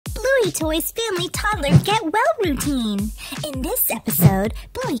Bluey Toy's family toddler get well routine. In this episode,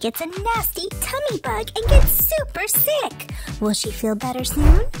 Bluey gets a nasty tummy bug and gets super sick. Will she feel better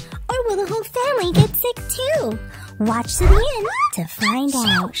soon? Or will the whole family get sick too? Watch to the end to find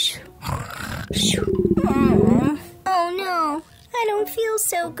out. Oh no, I don't feel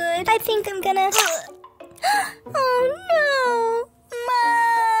so good. I think I'm gonna... Oh no!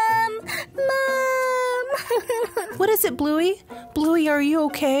 Mom! What is it, Bluey? Bluey, are you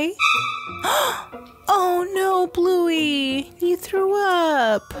okay? Oh no, Bluey! You threw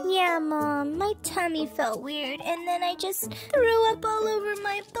up! Yeah, Mom. My tummy felt weird, and then I just threw up all over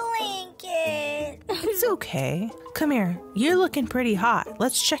my blanket. It's okay. Come here. You're looking pretty hot.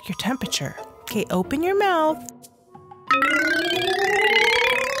 Let's check your temperature. Okay, open your mouth.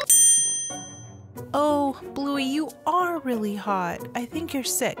 Oh, Bluey, you are really hot. I think you're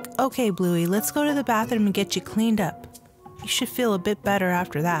sick. Okay, Bluey, let's go to the bathroom and get you cleaned up. You should feel a bit better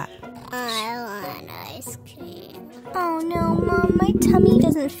after that. I want ice cream. Oh no, Mom, my tummy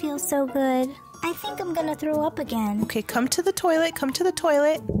doesn't feel so good. I think I'm gonna throw up again. Okay, come to the toilet, come to the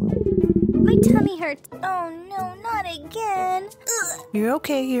toilet. My tummy hurts. Oh no, not again. Ugh. You're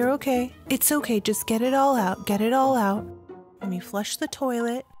okay, you're okay. It's okay, just get it all out, get it all out. Let me flush the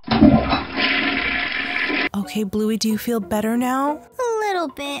toilet. Okay, Bluey, do you feel better now? A little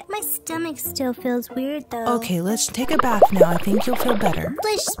bit. My stomach still feels weird though. Okay, let's take a bath now. I think you'll feel better.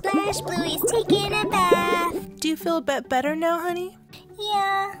 Splish splash, Bluey's taking a bath. Do you feel a bit better now, honey?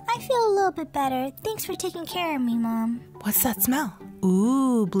 Yeah, I feel a little bit better. Thanks for taking care of me, Mom. What's that smell?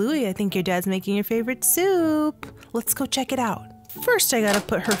 Ooh, Bluey, I think your dad's making your favorite soup. Let's go check it out. First, I gotta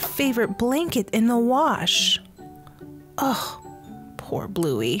put her favorite blanket in the wash. Oh, poor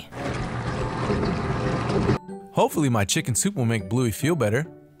Bluey. Hopefully my chicken soup will make Bluey feel better.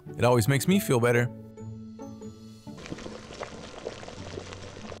 It always makes me feel better.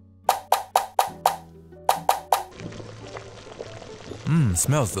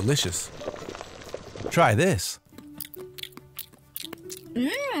 Smells delicious. Try this.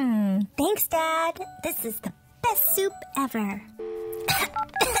 Thanks, Dad. This is the best soup ever.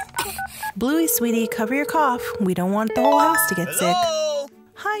 Bluey, sweetie, cover your cough. We don't want the whole house to get sick.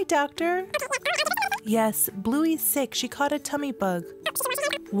 Hi, doctor. Yes, Bluey's sick. She caught a tummy bug.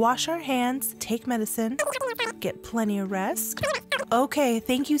 Wash our hands, take medicine, get plenty of rest. Okay,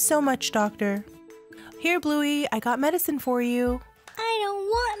 thank you so much, doctor. Here, Bluey, I got medicine for you. I don't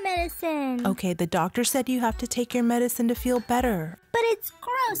want medicine. Okay, the doctor said you have to take your medicine to feel better. But it's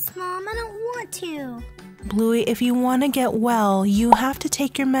gross, Mom. I don't want to. Bluey, if you want to get well, you have to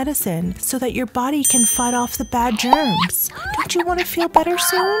take your medicine so that your body can fight off the bad germs. Don't you want to feel better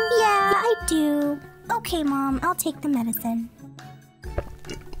soon? Yeah, I do. Okay, Mom, I'll take the medicine.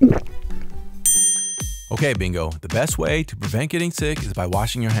 Okay, Bingo, the best way to prevent getting sick is by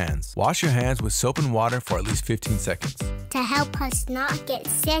washing your hands. Wash your hands with soap and water for at least 15 seconds. To help us not get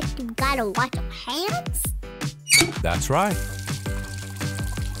sick, you gotta wash our hands? That's right.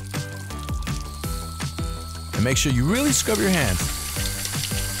 And make sure you really scrub your hands.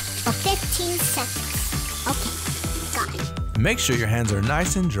 For 15 seconds. Okay, got it. And make sure your hands are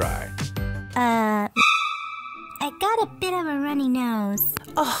nice and dry. I got a bit of a runny nose.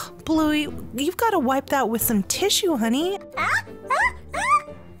 Oh, Bluey, you've got to wipe that with some tissue, honey.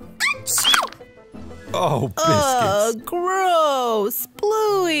 Oh, biscuits. Gross.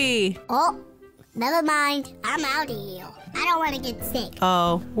 Bluey. Oh, never mind. I'm out of here. I don't want to get sick.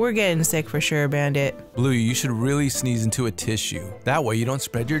 Oh, we're getting sick for sure, Bandit. Bluey, you should really sneeze into a tissue. That way you don't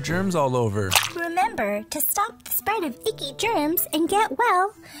spread your germs all over. Remember, to stop the spread of icky germs and get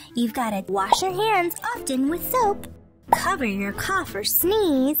well, you've got to wash your hands often with soap, cover your cough or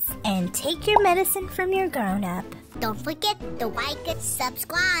sneeze, and take your medicine from your grown-up. Don't forget to like and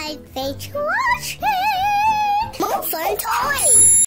subscribe. Thanks for watching. More fun toys.